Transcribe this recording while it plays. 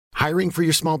Hiring for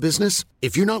your small business?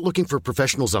 If you're not looking for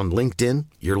professionals on LinkedIn,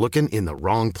 you're looking in the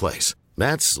wrong place.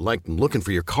 That's like looking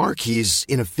for your car keys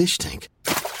in a fish tank.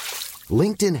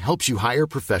 LinkedIn helps you hire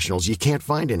professionals you can't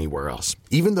find anywhere else,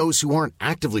 even those who aren't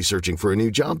actively searching for a new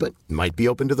job but might be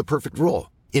open to the perfect role.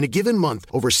 In a given month,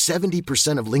 over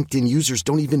 70% of LinkedIn users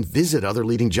don't even visit other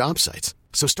leading job sites.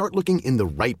 So start looking in the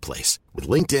right place. With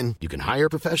LinkedIn, you can hire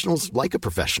professionals like a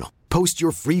professional. Post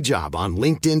your free job on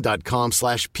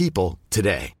linkedin.com/people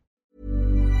today.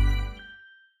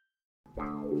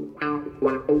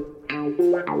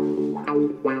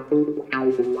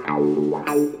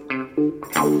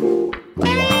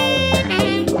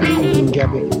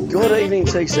 Good evening,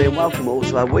 TC, and welcome all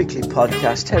to our weekly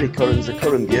podcast, Terry Currans, the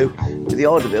Curran View, with the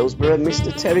Order Hillsborough,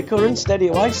 Mr. Terry Curran. Steady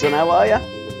away, son, how are you?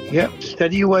 Yep,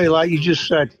 steady away, like you just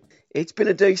said. It's been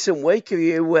a decent week. Have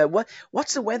you?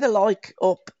 What's the weather like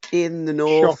up in the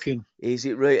north? Shocking. Is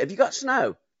it really? Have you got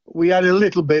snow? We had a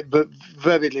little bit, but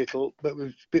very little. But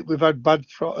we've had bad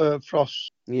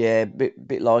frost. Yeah,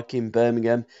 bit like in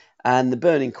Birmingham. And the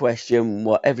burning question,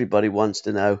 what everybody wants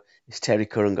to know, is Terry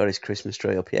Curran got his Christmas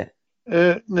tree up yet?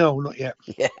 No, not yet.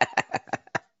 Yeah.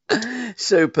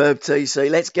 Superb,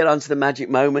 TC. Let's get on to the magic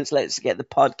moments. Let's get the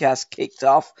podcast kicked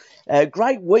off.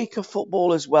 Great week of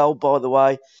football as well, by the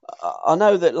way. I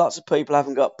know that lots of people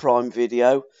haven't got Prime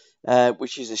Video,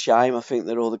 which is a shame. I think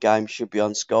that all the games should be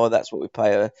on Sky. That's what we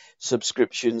pay our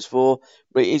subscriptions for.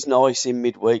 But it is nice in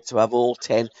midweek to have all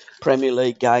 10 Premier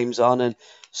League games on and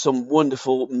some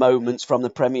wonderful moments from the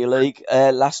Premier League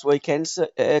last weekend.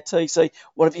 TC,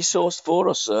 what have you sourced for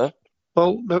us, sir?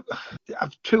 Well, I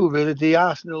have two really. The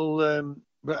Arsenal,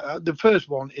 the first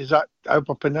one is that, I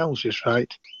hope I pronounce this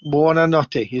right,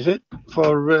 Buonanotte, is it?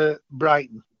 For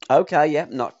Brighton. Okay, yeah,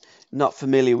 not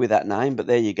familiar with that name, but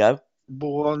there you go.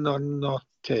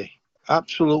 Buonanotte.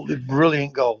 Absolutely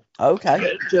brilliant goal.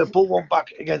 Okay. To pull one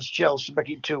back against Chelsea, make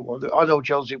it 2-1. I know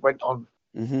Chelsea went on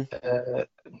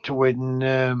to win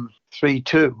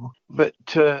 3-2, but...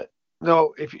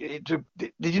 No, did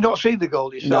you not see the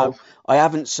goal yourself? No, I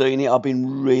haven't seen it. I've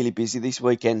been really busy this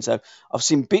weekend, so I've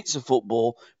seen bits of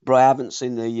football, but I haven't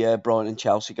seen the Brighton and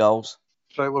Chelsea goals.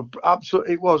 So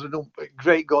it was a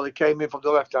great goal. It came in from the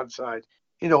left-hand side,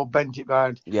 bent it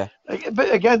behind. Yeah.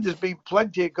 But again, there's been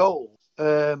plenty of goals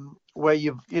where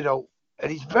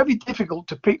and it's very difficult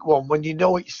to pick one when you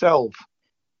know itself.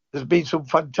 There's been some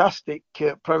fantastic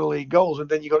Premier League goals, and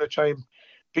then you've got to try and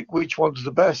pick which one's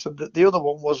the best. And the other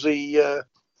one was the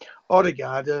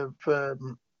Odegaard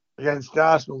against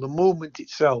Arsenal. The movement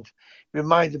itself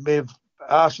reminded me of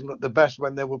Arsenal at the best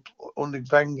when they were under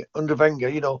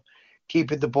Wenger,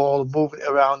 keeping the ball and moving it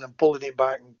around and pulling it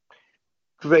back.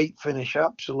 Great finish,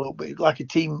 absolutely. Like a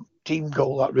team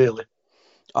goal, that really.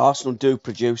 Arsenal do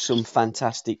produce some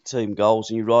fantastic team goals,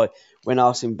 and you're right, when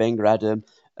Arsene Wenger had them,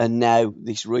 and now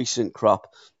this recent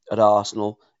crop at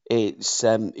Arsenal,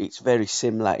 it's very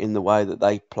similar in the way that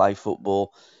they play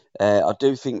football. I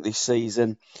do think this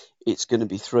season it's going to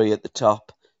be three at the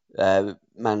top,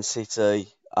 Man City,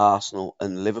 Arsenal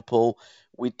and Liverpool.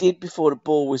 We did, before the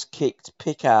ball was kicked,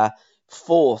 pick our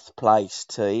fourth place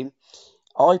team.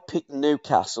 I picked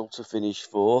Newcastle to finish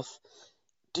fourth.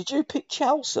 Did you pick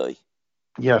Chelsea?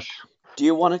 Yes. Do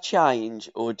you want to change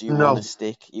or do you want to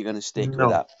stick? You're going to stick with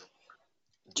that?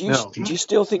 Do you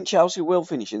still think Chelsea will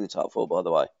finish in the top four, by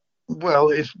the way? Well,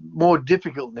 it's more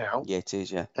difficult now. Yeah, it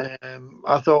is, yeah.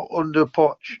 I thought under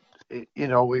Poch, it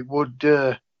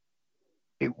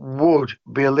would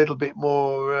be a little bit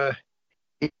more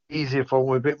easier for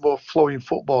them, a bit more flowing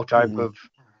football type of,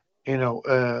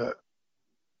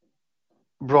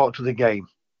 brought to the game.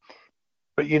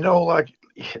 But,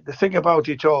 the thing about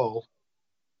it all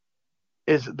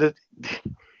is that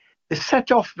they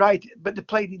set off right, but they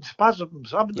played in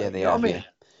spasms, haven't they? Yeah, they have, yeah.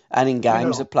 And in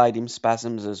games, they played in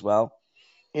spasms as well.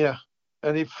 Yeah,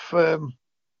 and if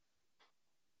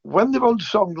when they're on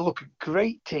song, they look a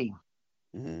great team.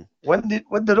 Mm-hmm.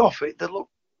 When they're off it, you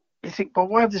think, well,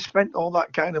 why have they spent all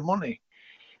that kind of money?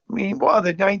 I mean, what are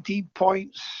the 19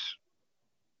 points?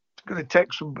 It's going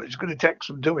to take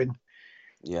some doing.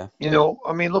 Yeah.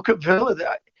 I mean, look at Villa.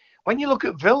 When you look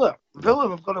at Villa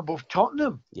have gone above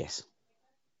Tottenham. Yes.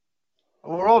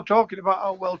 And we're all talking about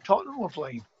how well Tottenham were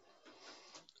playing.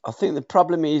 I think the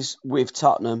problem is with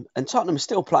Tottenham, and Tottenham is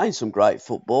still playing some great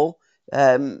football.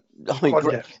 A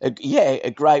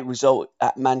great result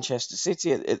at Manchester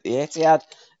City at the Etihad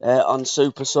on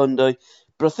Super Sunday.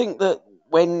 But I think that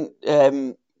when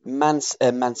Man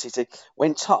City,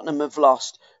 when Tottenham have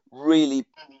lost really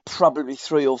probably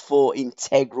 3 or 4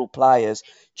 integral players,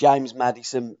 James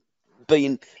Maddison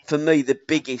being, for me, the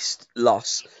biggest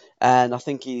loss, and I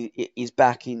think he's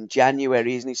back in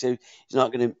January, isn't he? So he's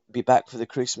not going to be back for the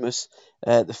Christmas,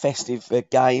 the festive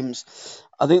games.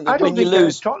 I think that I when don't you think I had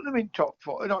lose, Tottenham in top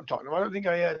four. Not Tottenham. I don't think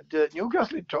I had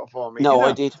Newcastle in top four. Me, no,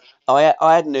 did I I? did.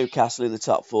 I had Newcastle in the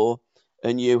top four,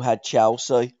 and you had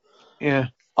Chelsea. Yeah.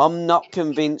 I'm not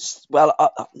convinced. Well,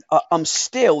 I'm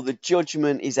still, the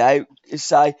judgment is out. To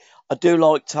say I do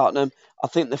like Tottenham. I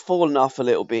think they've fallen off a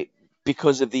little bit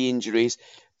because of the injuries,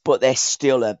 but they're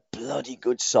still a bloody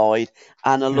good side,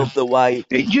 and I Yeah. love the way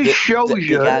It just shows that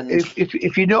you began.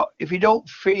 if you don't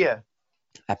fear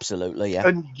Absolutely, yeah,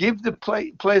 and give the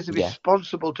players the yeah,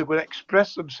 responsible to go and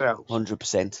express themselves,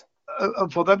 100%.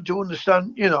 and for them to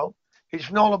understand,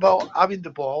 it's not about having the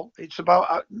ball; it's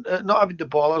about not having the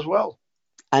ball as well.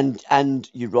 And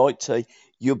you're right, T.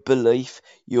 Your belief,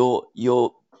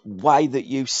 your way that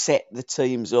you set the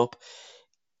teams up.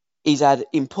 He's had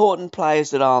important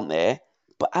players that aren't there,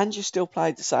 but Ange still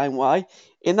played the same way.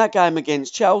 In that game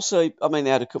against Chelsea, I mean, they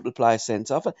had a couple of players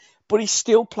sent off, but he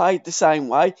still played the same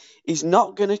way. He's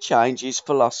not going to change his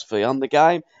philosophy on the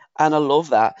game, and I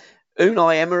love that.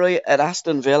 Unai Emery at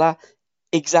Aston Villa,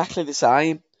 exactly the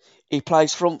same. He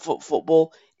plays front foot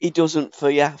football. He doesn't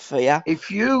fear.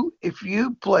 If you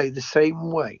play the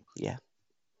same way, Yeah,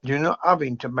 you're not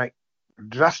having to make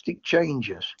drastic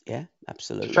changes yeah, to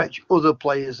absolutely. fetch other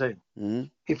players in. Mm,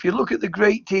 If you look at the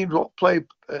great teams what play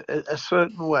a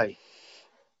certain way,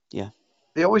 yeah,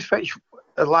 they always fetch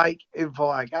a like info.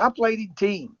 Like I played in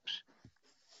teams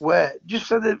where just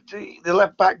so the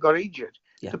left back got injured,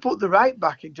 yeah, to put the right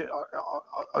back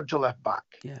onto left back,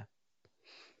 yeah,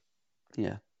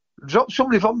 yeah, drop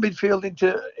somebody from midfield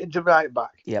into right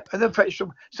back, yep, and then fetch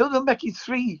some. So they're making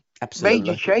three major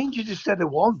absolutely. changes instead of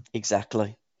one.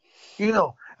 Exactly.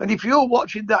 And if you're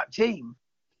watching that team,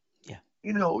 Yeah.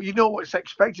 you know what's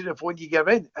expected of when you get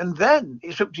in, and then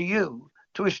it's up to you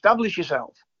to establish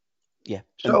yourself. Yeah.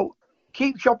 So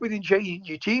keep chopping and changing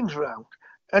your teams around,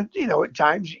 and at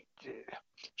times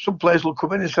some players will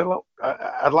come in and say, "Look,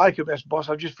 I'd like a best boss.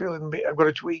 I'm just feeling I've got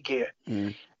a tweak here."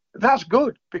 That's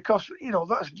good because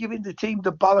that's giving the team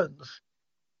the balance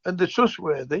and the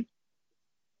trustworthy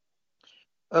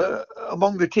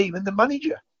among the team and the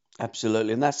manager.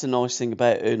 Absolutely. And that's the nice thing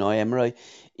about Unai Emery.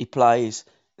 He plays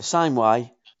the same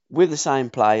way with the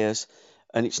same players,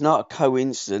 and it's not a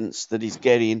coincidence that he's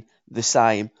getting the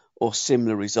same or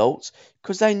similar results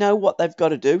because they know what they've got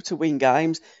to do to win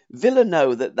games. Villa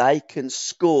know that they can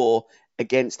score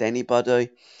against anybody.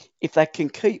 If they can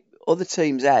keep other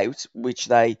teams out, which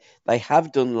they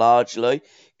have done largely,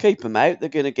 keep them out, they're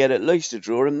going to get at least a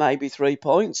draw and maybe 3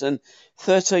 points. And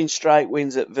 13 straight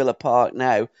wins at Villa Park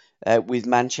now. With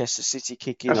Manchester City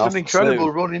kicking That's off an incredible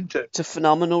soon. run, isn't it? It's a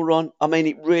phenomenal run. I mean,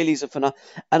 it really is a phenomenal.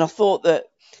 And I thought that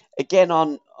again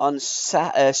on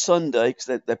Sunday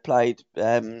because they played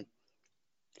on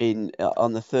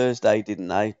the Thursday, didn't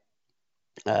they?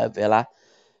 Villa.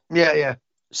 Yeah.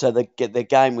 So the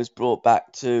game was brought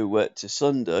back to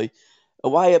Sunday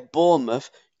away at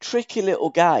Bournemouth. Tricky little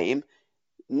game,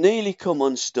 nearly come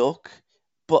unstuck.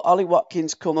 But Ollie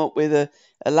Watkins come up with a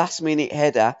last-minute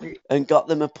header and got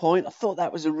them a point. I thought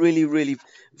that was a really, really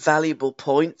valuable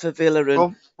point for Villa.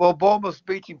 And well, Bournemouth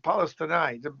beating Palace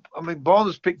tonight. I mean,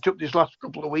 Bournemouth's picked up this last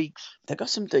couple of weeks. They've got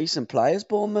some decent players,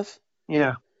 Bournemouth.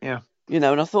 Yeah. And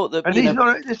I thought that. And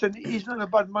he's not a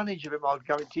bad manager, I'll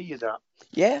guarantee you that.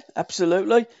 Yeah,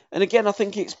 absolutely. And again, I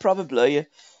think it's probably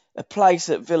a place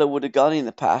that Villa would have gone in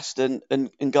the past and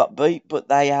got beat, but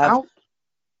they have.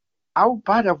 How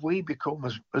bad have we become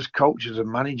as coaches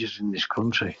and managers in this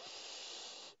country?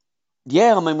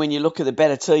 Yeah, I mean, when you look at the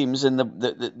better teams and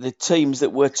the teams that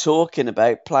we're talking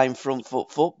about playing front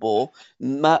foot football,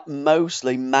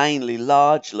 mainly,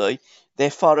 largely,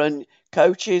 they're foreign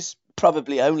coaches.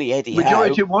 Probably only Eddie Howe.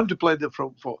 Majority want to play the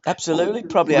front foot. Absolutely,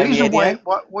 probably only Eddie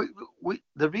Howe.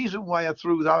 The reason why I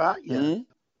threw that at you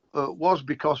was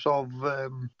because of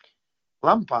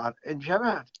Lampard and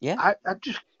Gerrard. Yeah, I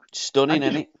just stunning,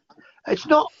 isn't it? It's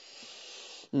not.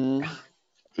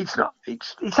 It's not.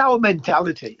 It's our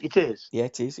mentality. It is. Yeah,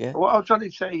 it is. Yeah. What I'm trying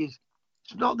to say is,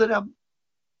 it's not that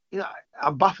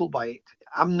I'm baffled by it.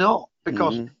 I'm not,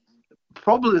 because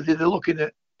probably they're looking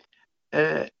at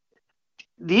the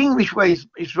English way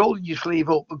is rolling your sleeve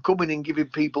up and coming and giving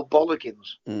people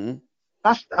bollockings.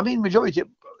 Majority.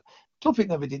 Tuffy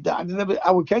never did that. And never.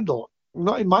 Howard Kendall,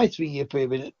 not in my 3-year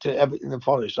period at Everton and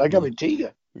Forest. I guarantee you,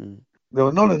 there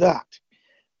was none of that.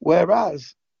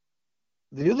 Whereas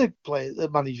the other the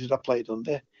managers I played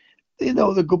under,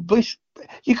 the good bliss.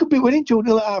 You could be winning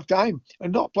 2-0 at half time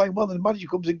and not playing well, and the manager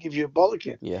comes and gives you a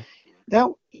bollocking. Yeah.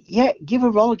 Now, give a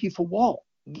rollicking for what?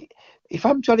 If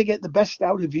I'm trying to get the best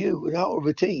out of you and out of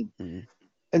a team,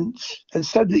 and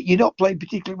said that you're not playing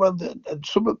particularly well, and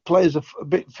some players are a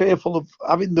bit fearful of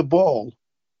having the ball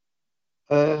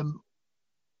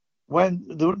when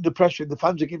they're under pressure and the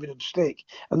fans are giving them stick,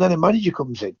 and then a manager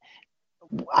comes in.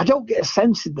 I don't get a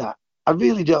sense in that. I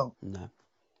really don't.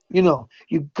 No.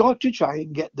 You've got to try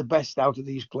and get the best out of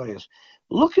these players.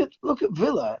 Look at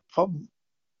Villa from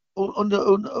under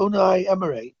Unai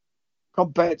Emery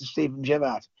compared to Steven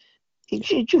Gerrard.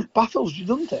 It just baffles you,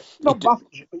 doesn't it? Not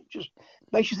baffles you, but it just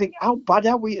makes you think, how bad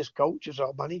are we as coaches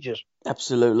or managers?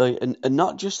 Absolutely, and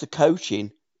not just the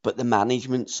coaching, but the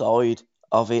management side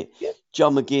of it. Yeah.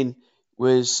 John McGinn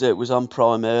was on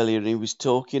Prime earlier, and he was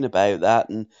talking about that.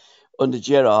 And under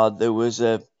Gerrard, there was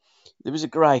a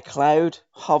grey cloud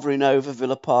hovering over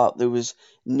Villa Park. There was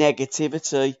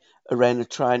negativity around the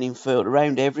training field,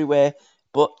 around everywhere.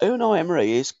 But Unai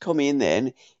Emery has come in there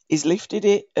and he's lifted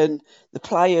it, and the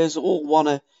players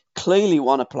all clearly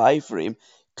want to play for him.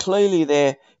 Clearly,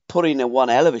 they're putting one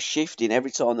hell of a shift in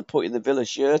every time they're putting the Villa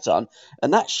shirt on,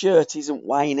 and that shirt isn't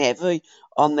weighing heavy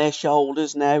on their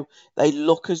shoulders now. They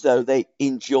look as though they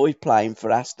enjoy playing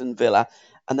for Aston Villa,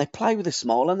 and they play with a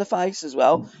smile on their face as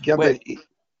well. Yeah, but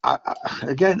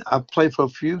I've played for a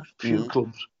few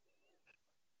clubs,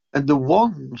 and the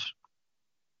ones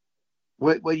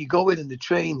where you go in and the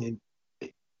training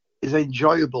is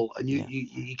enjoyable, and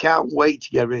you can't wait to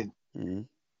get in. Mm.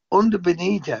 Under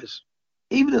Benitez,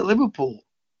 even at Liverpool,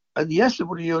 and yes, they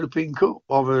won a European Cup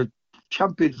or a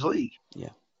Champions League. Yeah,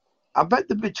 I bet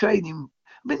they'd be training.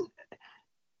 I mean,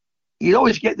 you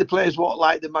always get the players what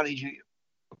like the manager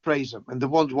praise them, and the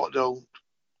ones what don't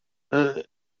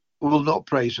will not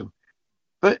praise them.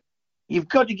 But you've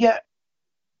got to get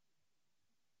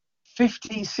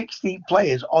 15, 16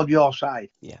 players on your side.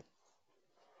 Yeah.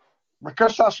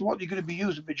 Because that's what you're going to be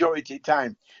using majority of the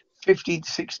time. 15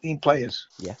 to 16 players.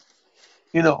 Yeah.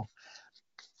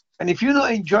 And if you're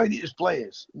not enjoying it as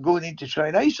players, going into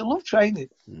training, I used to love training,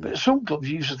 but some clubs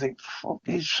you used to think, fuck,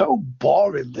 it's so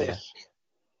boring, this.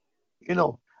 Yeah.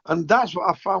 And that's what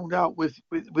I found out with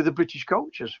the British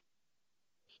coaches.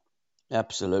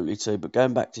 Absolutely too. But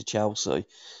going back to Chelsea,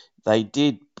 they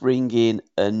did bring in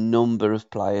a number of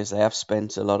players. They have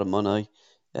spent a lot of money.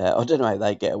 I don't know how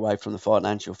they get away from the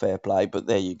financial fair play, but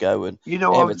there you go. And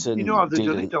Everton how they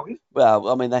do it, don't you? Well,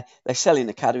 I mean, they're selling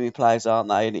academy players, aren't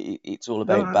they? And it's all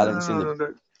about balancing them.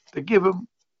 No. They give them,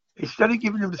 instead of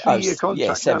giving them a 3-year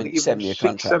contract, they give them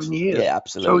 6, 7 years. Yeah,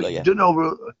 absolutely. So it's done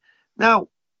over. Now,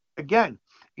 again,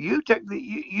 you take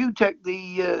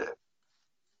the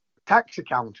tax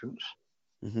accountants.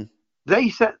 Mm-hmm. They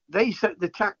set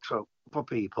the tax up for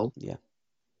people. Yeah.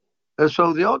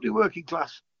 So the ordinary working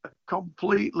class are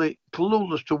completely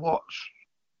clueless to what's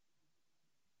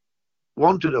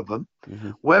wanted of them,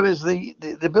 whereas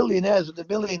the billionaires and the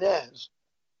millionaires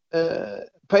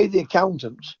pay the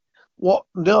accountants what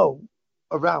know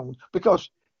around, because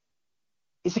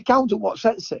it's accountant what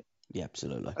sets it. Yeah,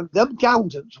 absolutely. And them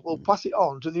accountants will pass it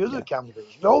on to the other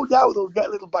accountants. No doubt they'll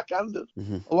get little backhanders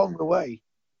along the way.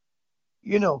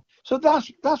 So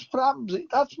that's what happens.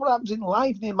 That's what happens in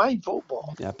life, in my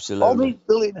football. Absolutely. All these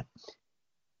billionaires.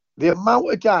 The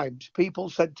amount of times people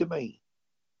said to me,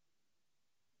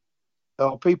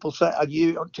 or people said on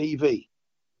TV,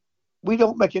 we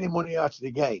don't make any money out of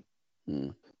the game.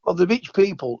 Well, the rich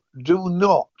people do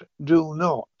not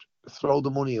throw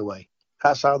the money away.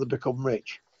 That's how they become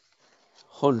rich.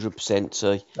 100%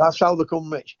 see. That's how they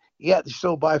become rich. Yet they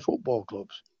still buy football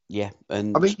clubs. Yeah,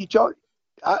 and I mean,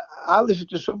 I listen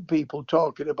to some people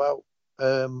talking about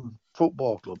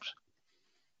football clubs.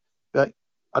 Right?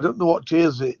 I don't know what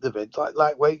tiers they've in,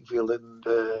 like Wakefield and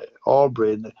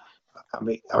Aubrey. And, I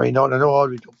mean, I know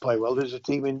Aubrey don't play well. There's a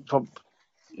team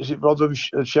is it Rotherham,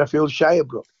 Sheffield,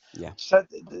 Shirebrook? Yeah. Said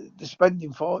they're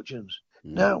spending fortunes.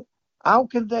 Now, how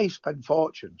can they spend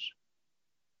fortunes?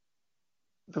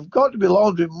 They've got to be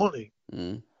laundering money.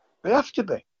 They have to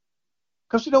be,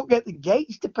 because they don't get the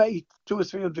gates to pay £200 or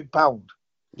 £300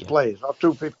 to players, or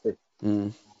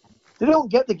 £250. They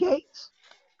don't get the gates.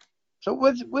 So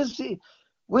where's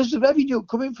the revenue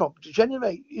coming from to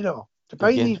generate, to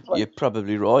pay these players? You're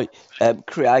probably right.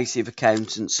 Creative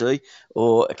accountancy,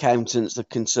 or accountants that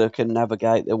can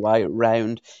circumnavigate their way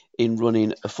around in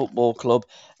running a football club.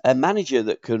 A manager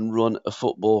that can run a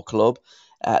football club.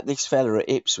 This fella at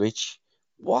Ipswich,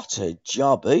 what a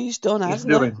job he's done,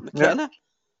 hasn't he, McKenna?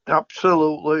 Yeah,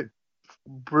 absolutely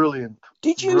brilliant.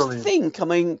 Did you think?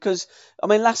 Because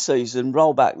last season,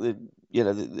 roll back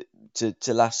to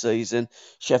last season,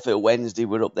 Sheffield Wednesday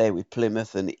were up there with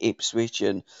Plymouth and Ipswich,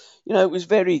 and it was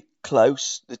very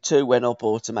close. The two went up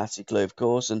automatically, of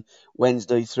course, and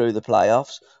Wednesday through the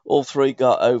playoffs. All three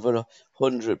got over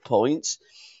 100 points.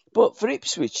 But for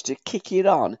Ipswich to kick it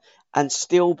on and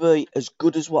still be as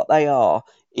good as what they are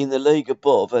in the league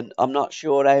above, and I'm not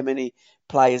sure how many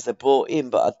players they brought in,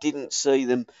 but I didn't see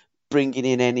them bringing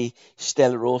in any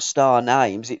stellar or star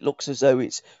names. It looks as though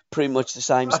it's pretty much the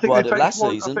same I think they squad of fetched last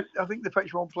one. season. I think they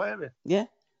fetched one player in. Yeah.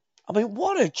 I mean,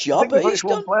 what a I job think they he's fetched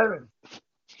one done. player in.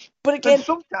 But And again,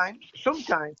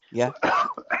 sometimes, yeah.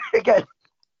 again,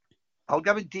 I'll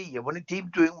guarantee you, when a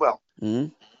team's doing well,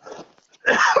 Mm,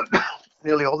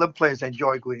 nearly all the players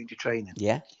enjoy going into training.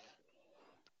 yeah.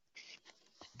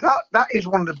 That is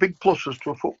one of the big pluses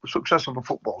to a success of a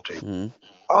football team. Mm.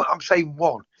 I'm saying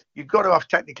one, you've got to have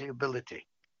technical ability,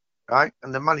 right?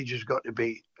 And the manager's got to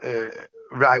be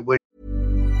right with.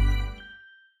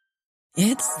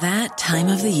 It's that time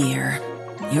of the year.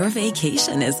 Your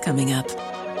vacation is coming up.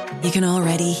 You can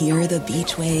already hear the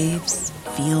beach waves,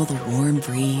 feel the warm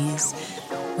breeze,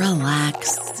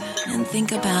 relax, and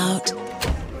think about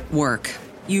work.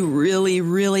 You really,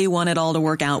 really want it all to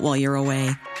work out while you're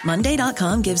away.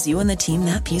 Monday.com gives you and the team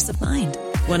that peace of mind.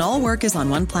 When all work is on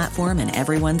one platform and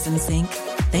everyone's in sync,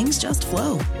 things just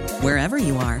flow. Wherever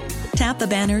you are, tap the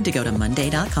banner to go to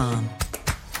Monday.com.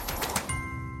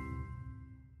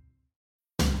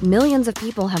 Millions of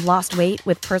people have lost weight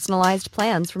with personalized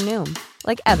plans from Noom.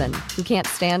 Like Evan, who can't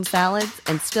stand salads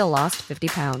and still lost 50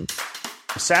 pounds.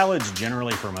 Salads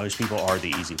generally for most people are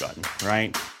the easy button,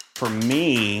 right? For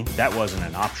me, that wasn't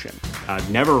an option. I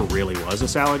never really was a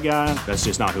salad guy. That's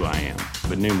just not who I am.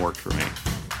 But Noom worked for me.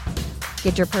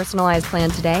 Get your personalized plan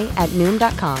today at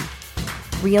Noom.com.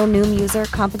 Real Noom user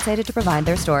compensated to provide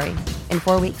their story. In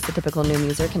 4 weeks, the typical Noom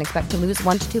user can expect to lose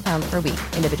 1 to 2 pounds per week.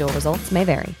 Individual results may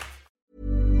vary.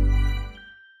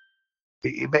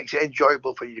 It makes it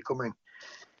enjoyable for you to come in.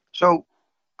 So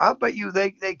I'll bet you they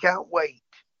can't wait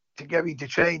to get into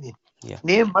training. Yeah.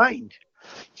 Near mind.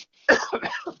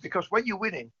 Because when you're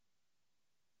winning,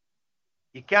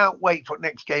 you can't wait for the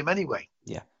next game anyway.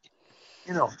 Yeah.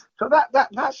 You know, so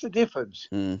that's the difference.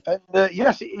 Mm. And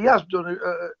yes, he has done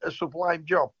a sublime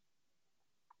job.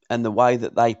 And the way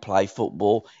that they play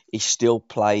football is still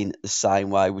playing the same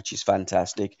way, which is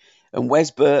fantastic. And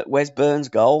Wes Burns'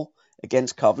 goal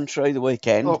against Coventry the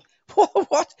weekend. Oh.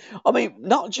 What? I mean,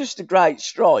 not just a great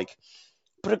strike,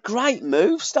 but a great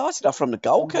move. Started off from the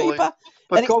goalkeeper.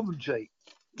 But Coventry,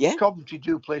 yeah, Coventry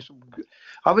do play some.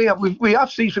 I mean, we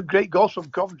have seen some great goals from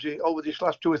Coventry over these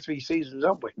last 2 or 3 seasons,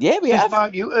 haven't we? Yeah, we have.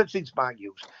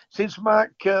 Since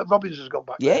Mark Robbins has gone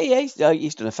back. Yeah, there. yeah,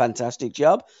 he's done a fantastic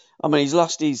job. I mean, he's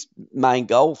lost his main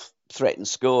goal threat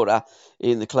scorer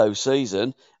in the close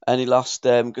season, and he lost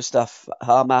Gustav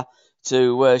Harmer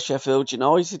to Sheffield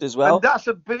United as well. And that's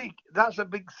a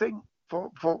big thing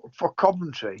for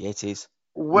Coventry. Yeah, it is.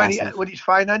 When its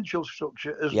financial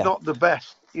structure is not the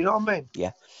best. You know what I mean?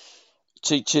 Yeah.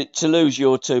 To lose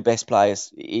your 2 best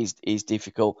players is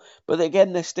difficult, but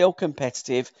again, they're still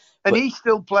competitive. And he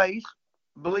still plays,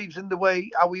 believes in the way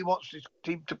how he wants his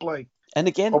team to play. And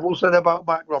again, I've also said about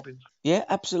Mark Robbins. Yeah,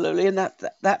 absolutely, and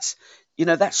that's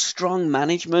that's strong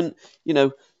management.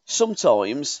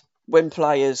 Sometimes when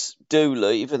players do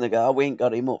leave and they go, we ain't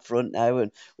got him up front now,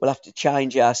 and we'll have to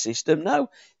change our system. No.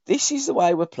 This is the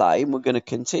way we're playing. We're going to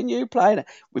continue playing.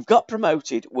 We've got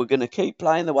promoted. We're going to keep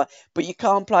playing the way. But you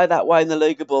can't play that way in the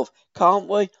league above, can't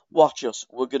we? Watch us.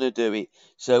 We're going to do it.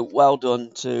 So well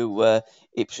done to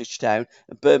Ipswich Town.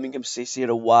 Birmingham City are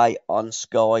away on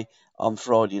Sky on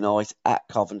Friday night at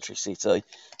Coventry City.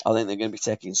 I think they're going to be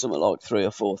taking something like 3,000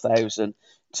 or 4,000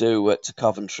 to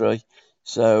Coventry.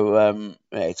 So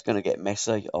it's going to get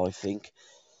messy, I think.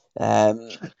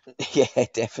 Yeah,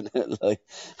 definitely.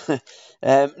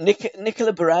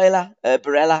 Nicola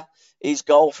Barella, his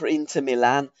goal for Inter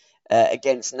Milan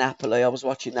against Napoli. I was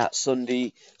watching that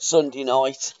Sunday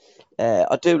night.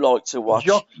 I do like to watch.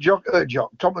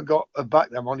 Tom had got back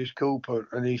them on his Cooper,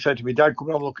 and he said to me, "Dad, come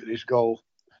and have a look at this goal."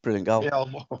 Brilliant goal. Yeah,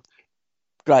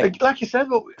 Great. Like I said,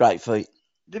 great feat.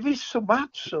 There is some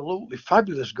absolutely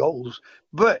fabulous goals,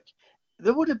 but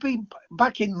there would have been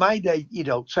back in my day,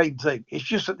 same thing. It's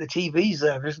just that the TV's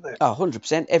there, isn't it? Oh,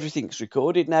 100%. Everything's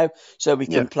recorded now, so we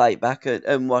can play it back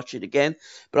and watch it again.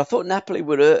 But I thought Napoli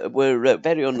were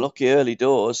very unlucky early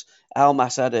doors.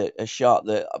 Almas had a shot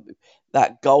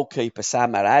that goalkeeper,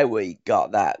 Sam Arawi,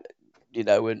 got that,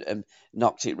 and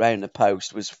knocked it round the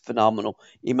post, was phenomenal.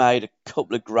 He made a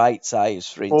couple of great saves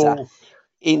for Inter.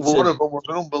 One of them was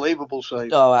an unbelievable save.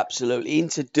 Oh, absolutely.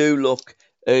 Inter do look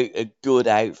a good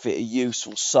outfit, a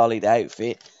useful, solid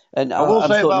outfit. And I will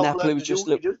say about Napoli was just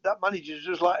that manager's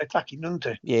just like attacking, doesn't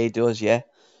he? Yeah, he does. Yeah,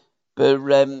 but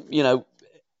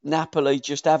Napoli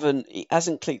just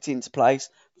hasn't clicked into place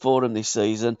for them this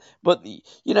season. But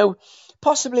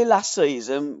possibly last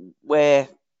season where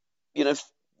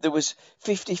there was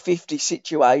 50-50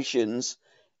 situations,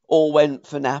 all went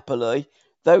for Napoli.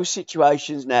 Those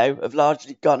situations now have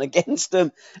largely gone against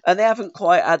them, and they haven't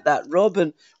quite had that rub.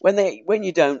 And when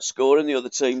you don't score and the other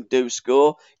team do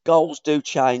score, goals do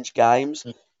change games.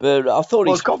 But I thought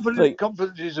Well, he's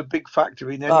confidence is a big factor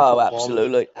in any Oh, football.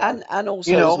 absolutely, and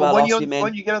also as well, when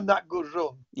Osimhen. you get on that good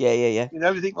run, Yeah.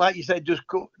 everything like you said just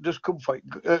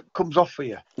comes off for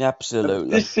you. Absolutely.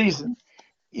 This season,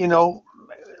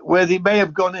 where they may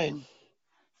have gone in,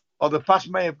 or the pass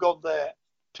may have gone there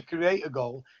to create a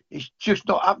goal, it's just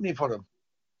not happening for them.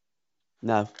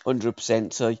 No,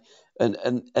 100%. So,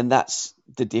 and that's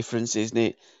the difference, isn't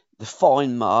it? The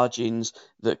fine margins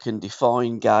that can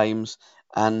define games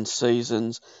and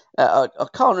seasons. I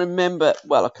can't remember.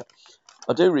 Well,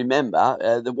 I do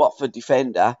remember the Watford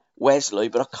defender Wesley,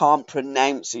 but I can't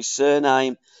pronounce his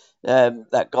surname.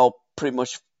 That goal pretty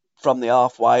much from the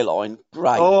halfway line.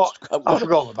 Great. Oh, I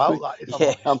forgot about that. If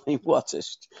Yeah, I'm honest. I mean, what a.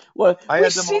 Well, I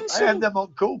had them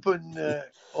on Coop and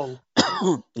Hull.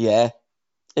 Yeah.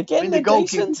 Again, the they're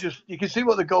goalkeeper decent. you can see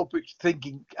what the goalkeeper's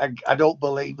thinking. I don't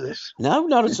believe this. No,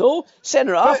 not at all.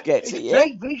 Centre half gets it, yeah.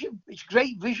 Great vision. It's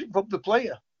great vision from the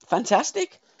player.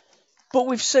 Fantastic. But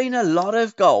we've seen a lot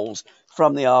of goals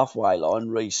from the halfway line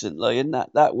recently, and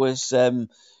that was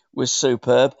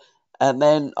superb. And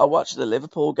then I watched the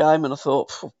Liverpool game, and I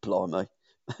thought, blimey,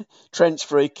 Trent's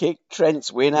free kick,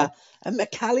 Trent's winner, and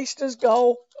McAllister's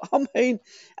goal. I mean,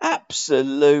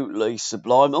 absolutely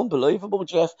sublime, unbelievable,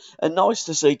 Jeff. And nice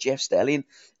to see Jeff Stelling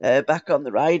back on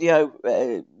the radio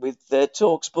with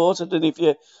Talk Sport. I don't know if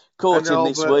you caught him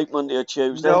this week, Monday or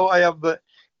Tuesday. No, I have, but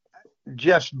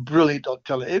Jeff's brilliant on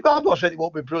telly. I'm not saying he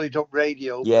won't be brilliant on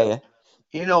radio. Yeah.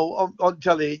 On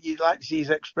telly, you like to see his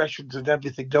expressions and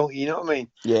everything, don't you? You know what I mean?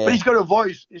 Yeah. But he's got a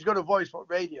voice. He's got a voice for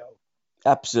radio.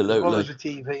 Absolutely. As well as the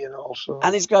TV and also.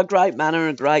 And he's got a great manner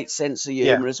and a great sense of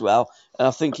humour as well. And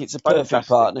I think it's a perfect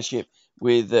partnership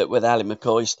with Ali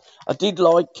McCoist. I did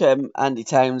like Andy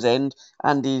Townsend.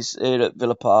 Andy's here at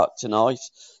Villa Park tonight.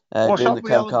 What's doing up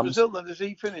with Alan Brazil then? Has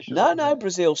he finished? No,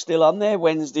 Brazil's still on there.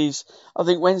 Wednesdays. I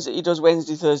think he does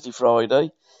Wednesday, Thursday,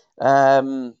 Friday.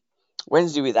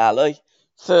 Wednesday with Ali.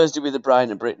 Thursday with the Brain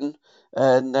of Britain.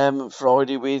 And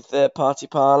Friday with Party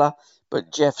Parlour.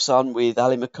 But Jeff's on with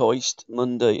Ali McCoist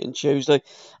Monday and Tuesday.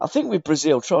 I think with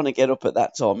Brazil trying to get up at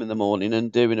that time in the morning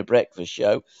and doing a breakfast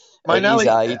show.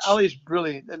 Ali's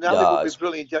brilliant. And Ali will be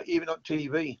brilliant even on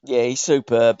TV. Yeah, he's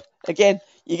superb. Again,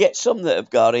 you get some that have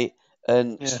got it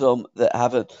and some that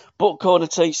haven't. Book Corner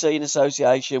TC in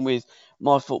association with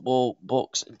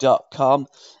myfootballbooks.com.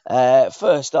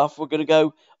 First off, we're going to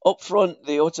go up front,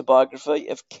 the autobiography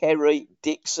of Kerry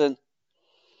Dixon.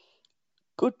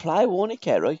 Good player, wasn't he,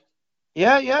 Kerry?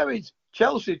 Yeah, he's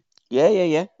Chelsea.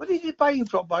 Yeah. Where did he buy him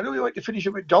from? I know he went to finish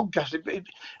him at Doncaster. He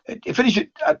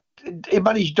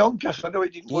managed Doncaster. I know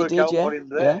it didn't work out for him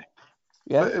there.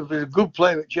 Yeah. But it was a good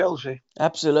player at Chelsea.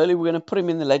 Absolutely. We're going to put him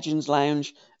in the Legends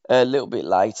Lounge a little bit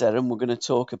later, and we're going to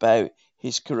talk about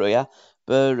his career.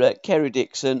 But Kerry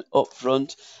Dixon up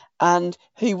front, and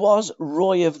he was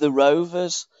Roy of the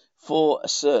Rovers for a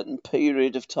certain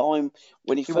period of time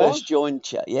when he first joined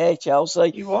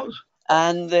Chelsea. He was.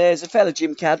 And there's a fella,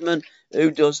 Jim Cadman,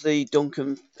 who does the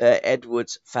Duncan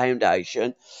Edwards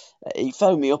Foundation. He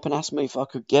phoned me up and asked me if I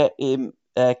could get him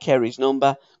Kerry's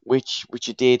number, which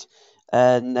I did.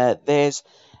 And there's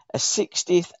a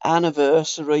 60th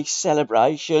anniversary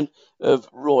celebration of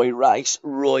Roy Race,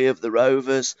 Roy of the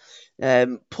Rovers.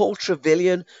 Paul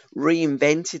Trevelyan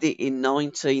reinvented it in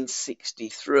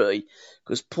 1963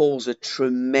 because Paul's a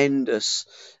tremendous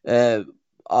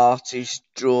artist,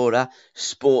 drawer,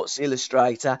 sports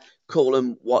illustrator, call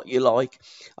them what you like.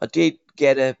 I did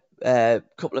get a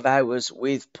couple of hours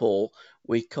with Paul.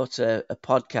 We cut a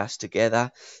podcast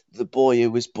together, The Boy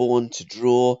Who Was Born to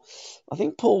Draw. I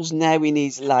think Paul's now in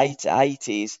his late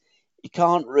 80s. He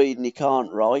can't read and he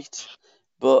can't write,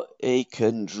 but he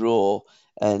can draw.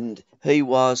 And he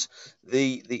was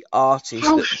the artist.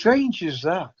 How strange is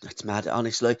that? It's mad,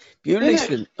 honestly. If you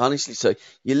listen, honestly, so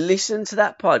you listen to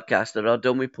that podcast that I've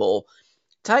done with Paul.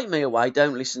 Take me away,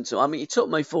 don't listen to. I mean, it took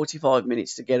me 45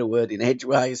 minutes to get a word in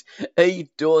edgeways. He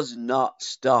does not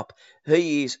stop.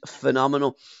 He is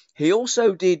phenomenal. He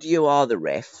also did You Are the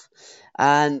Ref,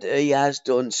 and he has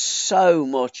done so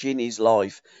much in his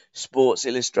life. Sports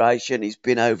Illustration, he's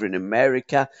been over in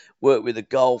America, worked with the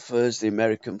golfers, the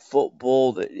American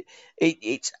football.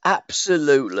 It's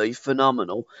absolutely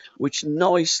phenomenal, which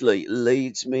nicely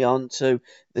leads me on to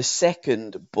the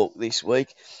second book this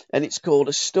week, and it's called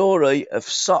A Story of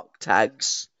Sock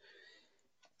Tags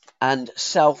and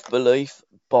Self-Belief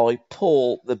by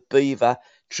Paul the Beaver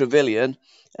Trevelyan.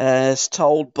 as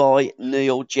told by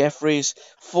Neil Jeffries,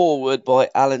 forward by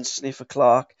Alan Sniffer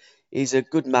Clark. He's a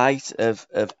good mate of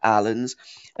Alan's.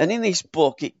 And in this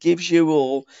book, it gives you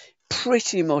all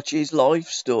pretty much his life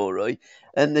story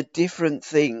and the different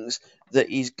things that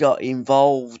he's got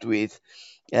involved with,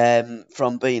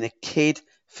 from being a kid,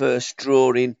 first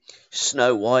drawing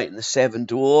Snow White and the Seven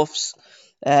Dwarfs,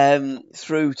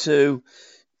 through to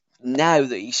now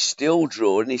that he's still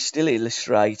drawing, he's still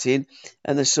illustrating,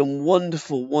 and there's some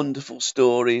wonderful, wonderful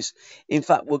stories. In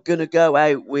fact, we're going to go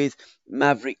out with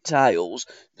Maverick Tales,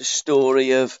 the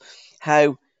story of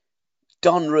how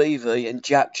Don Revie and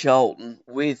Jack Charlton,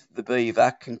 with the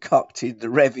Beaver, concocted the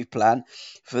Revie plan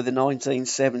for the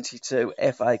 1972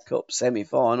 FA Cup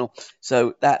semi-final.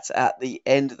 So that's at the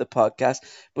end of the podcast.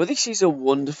 But this is a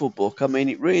wonderful book. I mean,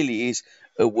 it really is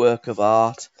a work of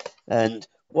art. And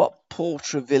what Paul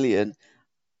Trevelyan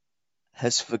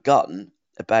has forgotten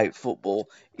about football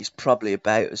is probably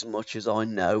about as much as I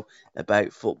know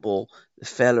about football. The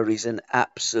fella is an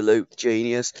absolute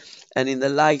genius. And in the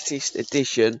latest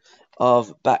edition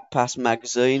of Backpass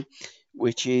magazine,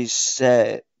 which is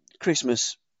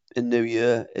Christmas and New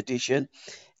Year edition,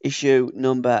 issue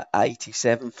number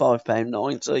 87,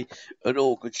 £5.90 at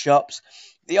all good shops.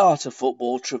 The Art of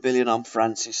Football, Trevelyan on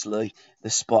Francis Lee, the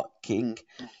Spot King.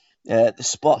 The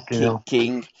Spot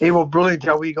King. He was brilliant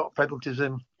how he got penalties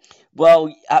in.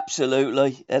 Well,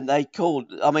 absolutely. And they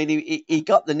called, I mean, he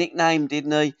got the nickname,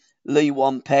 didn't he? Lee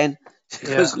One Pen.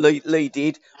 Because Lee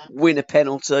did win a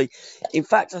penalty. In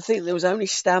fact, I think there was only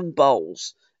Stan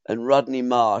Bowles and Rodney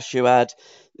Marsh who had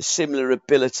the similar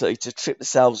ability to trip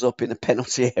themselves up in the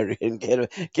penalty area and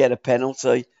get a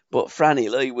penalty. But Franny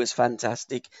Lee was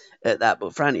fantastic at that.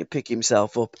 But Franny would pick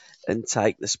himself up and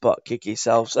take the spot kick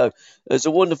himself. So there's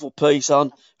a wonderful piece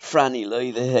on Franny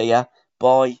Lee here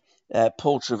by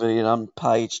Paul Trevelyan on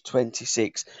page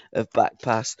 26 of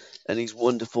Backpass, and his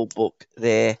wonderful book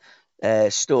there,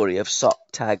 Story of Sock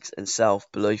Tags and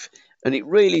Self-Belief. And it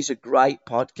really is a great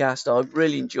podcast. I've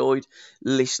really enjoyed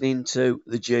listening to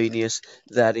the genius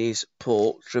that is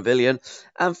Paul Trevelyan.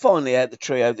 And finally, out the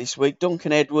trio this week,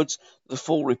 Duncan Edwards, The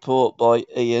Full Report by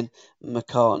Ian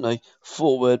McCartney,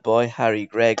 foreword by Harry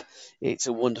Gregg. It's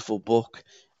a wonderful book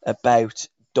about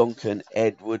Duncan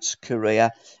Edwards' career,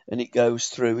 and it goes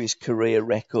through his career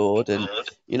record. And,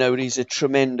 you know, it is a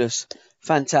tremendous,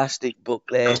 fantastic book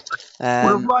there.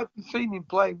 Well, I'd like to see him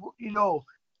play, you know,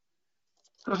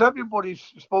 because everybody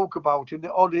spoke about him,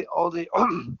 all the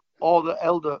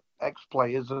elder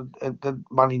ex-players and the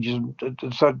managers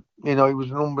and said, you know, he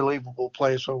was an unbelievable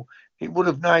player. So it would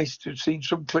have nice to see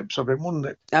some clips of him, wouldn't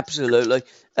it? Absolutely.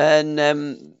 And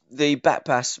the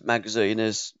Backpass magazine,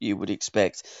 as you would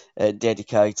expect,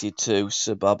 dedicated to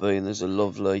Sir Bobby, and there's a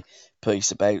lovely piece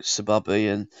about Sir Bobby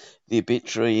and the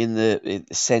obituary in the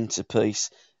centrepiece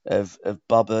of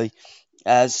Bobby,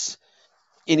 as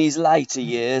in his later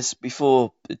years,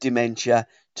 before dementia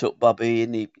took Bobby,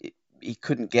 and he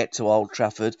couldn't get to Old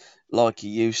Trafford like he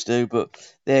used to, but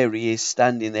there he is,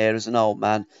 standing there as an old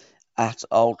man at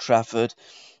Old Trafford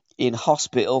in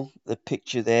hospital. The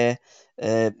picture there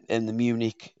in the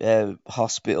Munich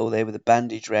hospital there with a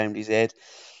bandage round his head,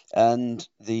 and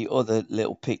the other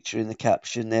little picture in the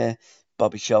caption there,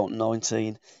 Bobby Charlton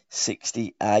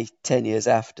 1968, 10 years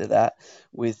after that,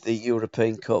 with the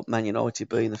European Cup, Man United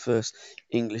being the first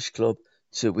English club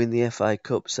to win the FA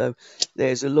Cup. So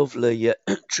there's a lovely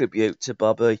tribute to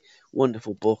Bobby,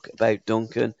 wonderful book about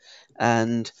Duncan,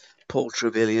 and Paul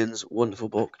Trevelyan's wonderful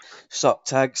book, Sock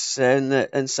Tags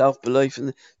and Self-Belief.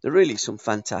 And there are really some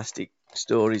fantastic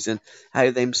stories and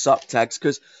how them sock tags,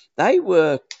 because they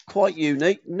were quite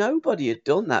unique. Nobody had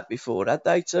done that before, had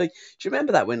they? Do you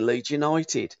remember that when Leeds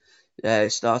United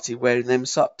started wearing them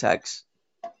sock tags?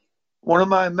 One of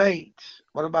my mates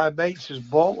has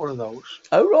bought one of those.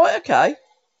 Oh, right, okay.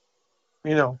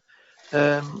 You know,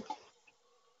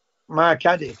 Mark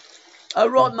Addy. Oh,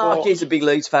 right, Mark is a big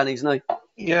Leeds fan, isn't he?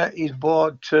 Yeah, he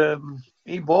bought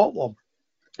one.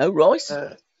 Oh, right.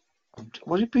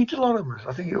 Was it Peter Lorimer?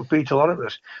 I think it was Peter Lorimer.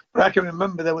 But I can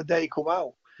remember there were days come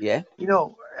out. Yeah. You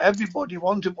know, everybody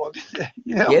wanted one.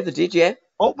 You know? Yeah, they did, yeah.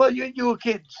 Oh, well, you were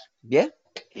kids. Yeah.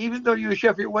 Even though you were a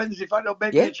Sheffield Wednesday fan or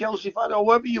maybe a Chelsea fan or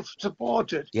whoever you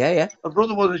supported. Yeah, yeah. My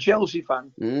brother was a Chelsea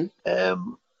fan.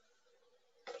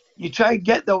 You try and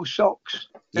get those socks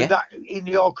and that in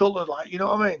your colour, like, you know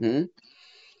what I mean?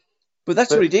 But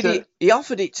that's what he did. He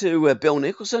offered it to Bill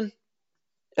Nicholson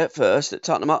at first at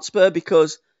Tottenham Hotspur,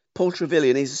 because Paul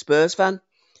Trevelyan is a Spurs fan,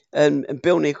 and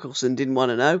Bill Nicholson didn't want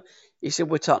to know. He said,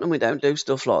 "We're Tottenham, we don't do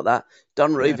stuff like that."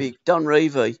 Don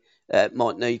Revie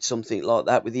might need something like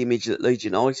that with the image that Leeds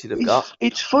United have got.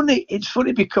 It's funny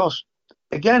because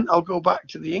again, I'll go back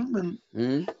to the England.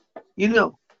 You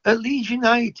know, at Leeds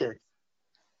United,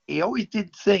 he always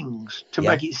did things to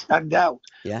make it stand out.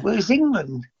 Yeah. Whereas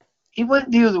England, he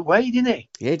went the other way, didn't he?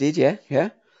 Yeah, he did, yeah.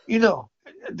 You know,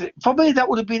 for me, that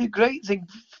would have been a great thing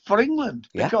for England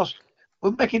because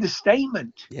we're making a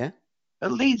statement. Yeah.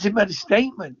 At Leeds, he made a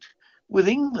statement. With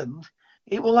England,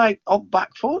 it was like on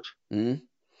back foot.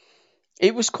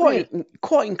 It was quite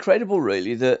incredible,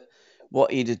 really, that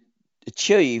what he'd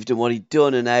achieved and what he'd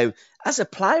done, and now as a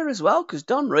player as well. Because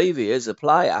Don Revie, as a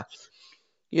player,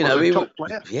 he was top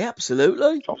player. Yeah,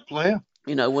 absolutely, top player.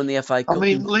 Won the FA Cup. I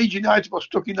mean, Leeds United was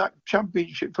stuck in that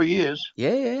championship for years.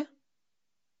 Yeah.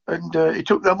 And he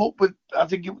took them up with, I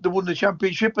think they won the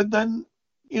championship, and then,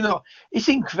 it's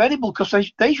incredible because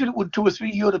they should have won 2 or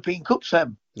 3 European Cups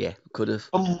then. Yeah, could have.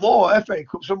 And more FA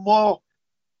Cups and more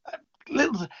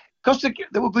little, because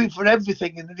they were going for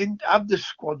everything and they didn't have the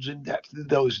squads in depth in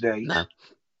those days. No.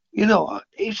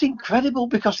 It's incredible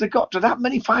because they got to that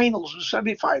many finals and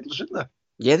semi-finals, didn't they?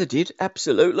 Yeah, they did,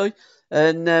 absolutely.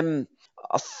 And I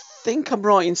think I'm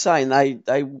right in saying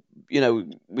they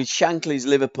with Shankly's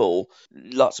Liverpool,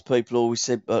 lots of people always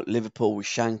said about Liverpool with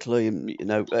Shankly,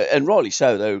 and rightly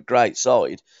so, they're a great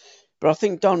side. But I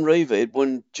think Don Revie had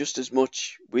won just as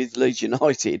much with Leeds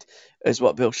United as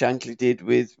what Bill Shankly did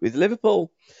with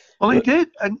Liverpool. Well, he did,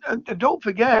 and don't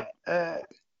forget,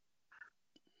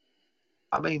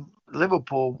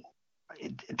 Liverpool,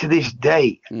 to this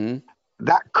day,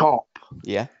 that Cup.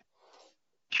 Yeah.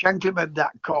 Shankly made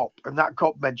that Cup, and that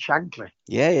Cup made Shankly.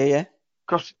 Yeah.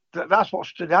 Because that's what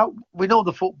stood out. We know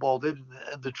the football, and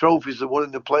the trophies they won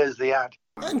and the players they had.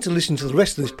 And to listen to the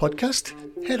rest of this podcast,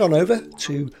 head on over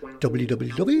to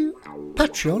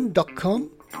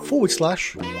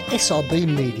www.patreon.com/SRB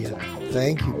Media.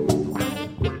 Thank you.